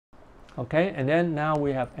Okay, and then now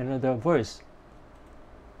we have another verse.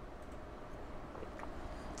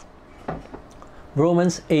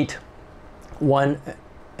 Romans 8, 1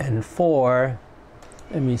 and 4.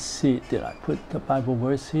 Let me see, did I put the Bible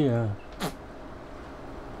verse here?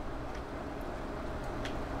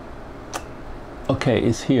 Okay,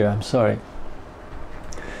 it's here, I'm sorry.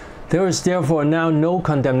 There is therefore now no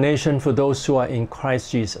condemnation for those who are in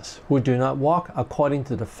Christ Jesus, who do not walk according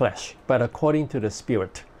to the flesh, but according to the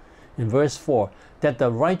Spirit. In verse 4, that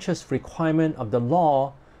the righteous requirement of the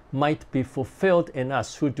law might be fulfilled in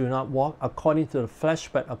us who do not walk according to the flesh,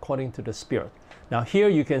 but according to the Spirit. Now here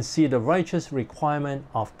you can see the righteous requirement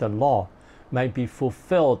of the law might be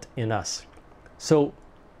fulfilled in us. So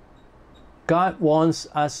God wants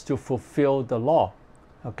us to fulfill the law.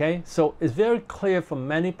 Okay, so it's very clear from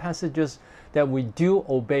many passages that we do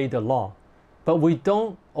obey the law, but we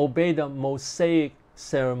don't obey the Mosaic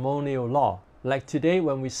ceremonial law. Like today,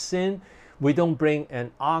 when we sin, we don't bring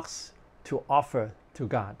an ox to offer to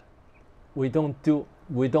God. We don't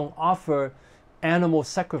offer animal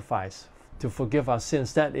sacrifice to forgive our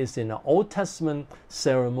sins. That is in the Old Testament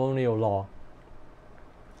ceremonial law.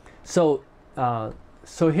 So,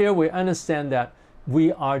 so here we understand that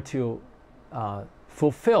we are to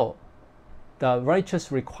fulfill the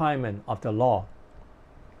righteous requirement of the law.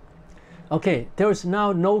 Okay, there is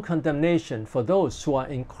now no condemnation for those who are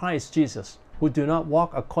in Christ Jesus, who do not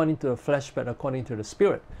walk according to the flesh, but according to the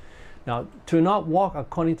Spirit. Now, to not walk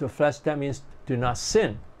according to the flesh, that means do not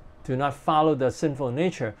sin, do not follow the sinful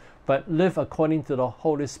nature, but live according to the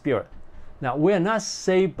Holy Spirit. Now, we are not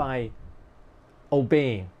saved by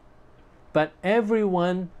obeying, but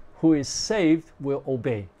everyone who is saved will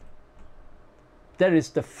obey. That is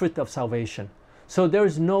the fruit of salvation. So there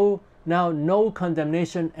is now no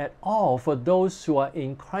condemnation at all for those who are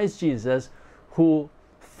in Christ Jesus, who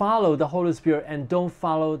follow the Holy Spirit and don't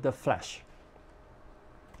follow the flesh.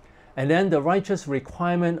 And then the righteous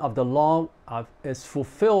requirement of the law is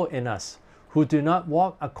fulfilled in us, who do not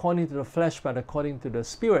walk according to the flesh, but according to the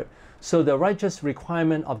Spirit. So the righteous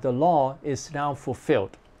requirement of the law is now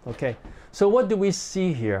fulfilled. Okay, so what do we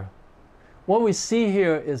see here? What we see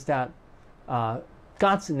here is that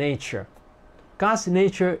God's nature. God's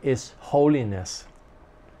nature is holiness.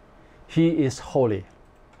 He is holy.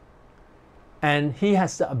 And He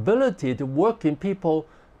has the ability to work in people,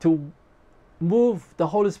 to move, the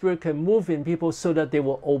Holy Spirit can move in people so that they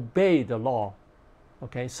will obey the law.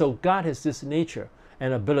 Okay, so God has this nature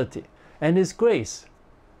and ability. And His grace.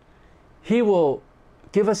 He will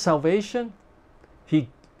give us salvation. He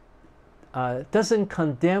doesn't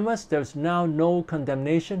condemn us. There's now no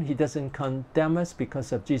condemnation. He doesn't condemn us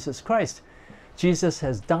because of Jesus Christ. Jesus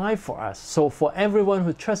has died for us. So for everyone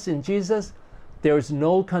who trusts in Jesus, there is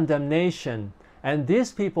no condemnation. And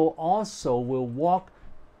these people also will walk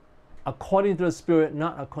according to the Spirit,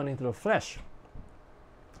 not according to the flesh.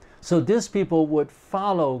 So these people would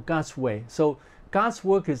follow God's way. So God's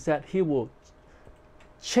work is that He will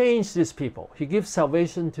change these people. He gives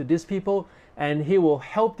salvation to these people, and He will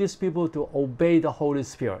help these people to obey the Holy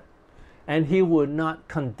Spirit. And He will not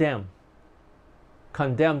condemn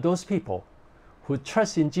those people who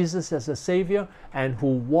trust in Jesus as a Savior and who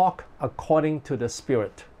walk according to the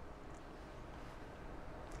Spirit.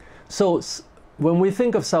 So when we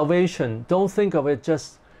think of salvation, don't think of it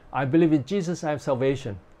just, I believe in Jesus, I have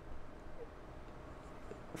salvation.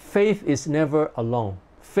 Faith is never alone.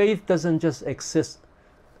 Faith doesn't just exist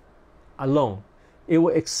alone. It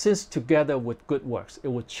will exist together with good works. It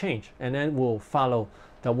will change, and then we'll follow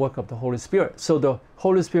the work of the Holy Spirit. So the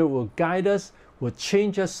Holy Spirit will guide us, will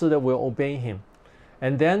change us so that we'll obey Him.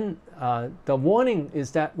 And then the warning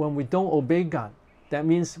is that when we don't obey God, that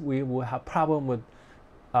means we will have problem with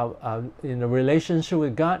in a relationship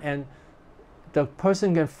with God, and the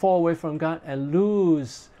person can fall away from God and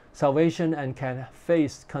lose salvation and can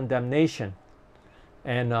face condemnation.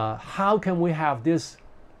 And how can we have this,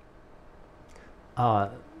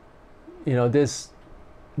 this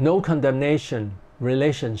no condemnation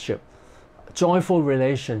relationship, joyful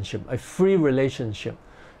relationship, a free relationship?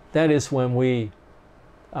 That is when we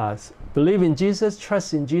believe in Jesus,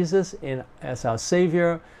 trust in Jesus as our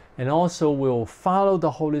Savior, and also will follow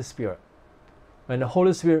the Holy Spirit. When the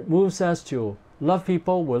Holy Spirit moves us to love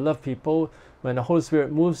people, we'll love people. When the Holy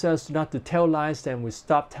Spirit moves us not to tell lies, then we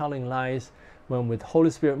stop telling lies. When the Holy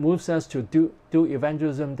Spirit moves us to do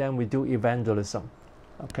evangelism, then we do evangelism.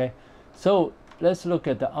 Okay, so let's look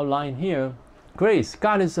at the outline here. Grace.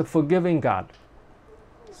 God is a forgiving God.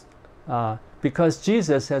 Because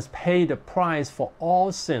Jesus has paid the price for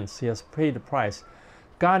all sins. He has paid the price.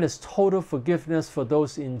 God has total forgiveness for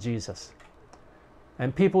those in Jesus.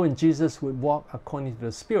 And people in Jesus would walk according to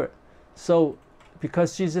the Spirit. So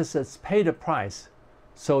because Jesus has paid the price,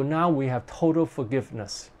 so now we have total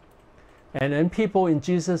forgiveness. And then people in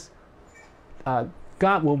Jesus,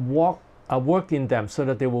 God will work in them so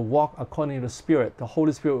that they will walk according to the Spirit. The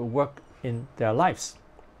Holy Spirit will work in their lives.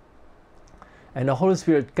 And the Holy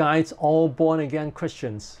Spirit guides all born-again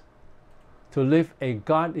Christians to live in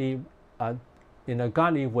godly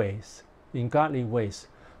ways.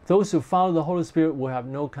 Those who follow the Holy Spirit will have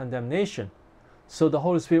no condemnation. So the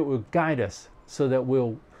Holy Spirit will guide us so that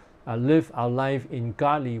we'll live our life in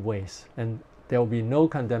godly ways, and there will be no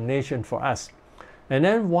condemnation for us. And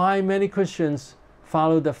then why many Christians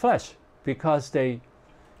follow the flesh? Because they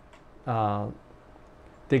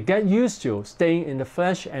get used to staying in the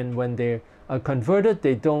flesh, and when they are converted,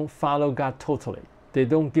 they don't follow God totally. They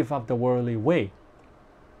don't give up the worldly way.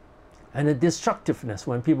 And the destructiveness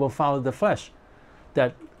when people follow the flesh,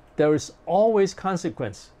 that there is always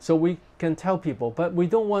consequence. So we can tell people, but we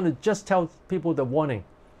don't want to just tell people the warning.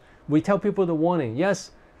 We tell people the warning,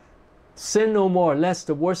 yes, sin no more, lest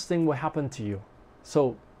the worst thing will happen to you.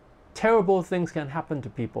 So terrible things can happen to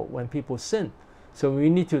people when people sin. So we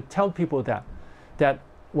need to tell people that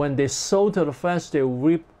when they sow to the flesh, they will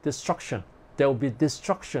reap destruction. There will be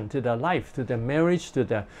destruction to their life, to their marriage, to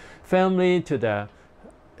their family, to their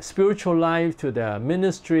spiritual life, to their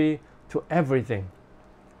ministry, to everything.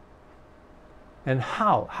 And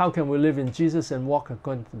how can we live in Jesus and walk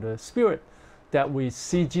according to the Spirit? That we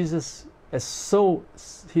see Jesus as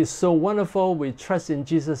He's so wonderful, we trust in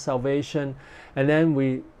Jesus' salvation, and then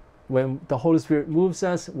when the Holy Spirit moves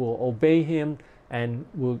us, we'll obey Him, and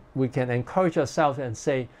we can encourage ourselves and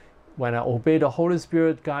say, when I obey the Holy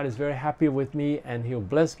Spirit, God is very happy with me and He'll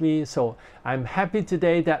bless me. So I'm happy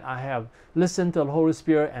today that I have listened to the Holy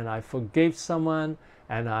Spirit and I forgave someone,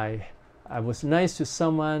 and I was nice to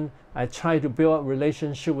someone. I tried to build a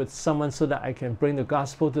relationship with someone so that I can bring the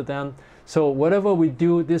gospel to them. So whatever we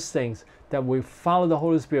do, these things, that we follow the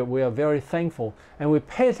Holy Spirit, we are very thankful. And we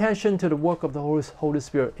pay attention to the work of the Holy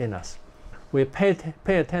Spirit in us. We pay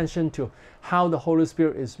attention to how the Holy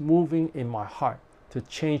Spirit is moving in my heart to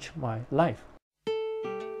change my life.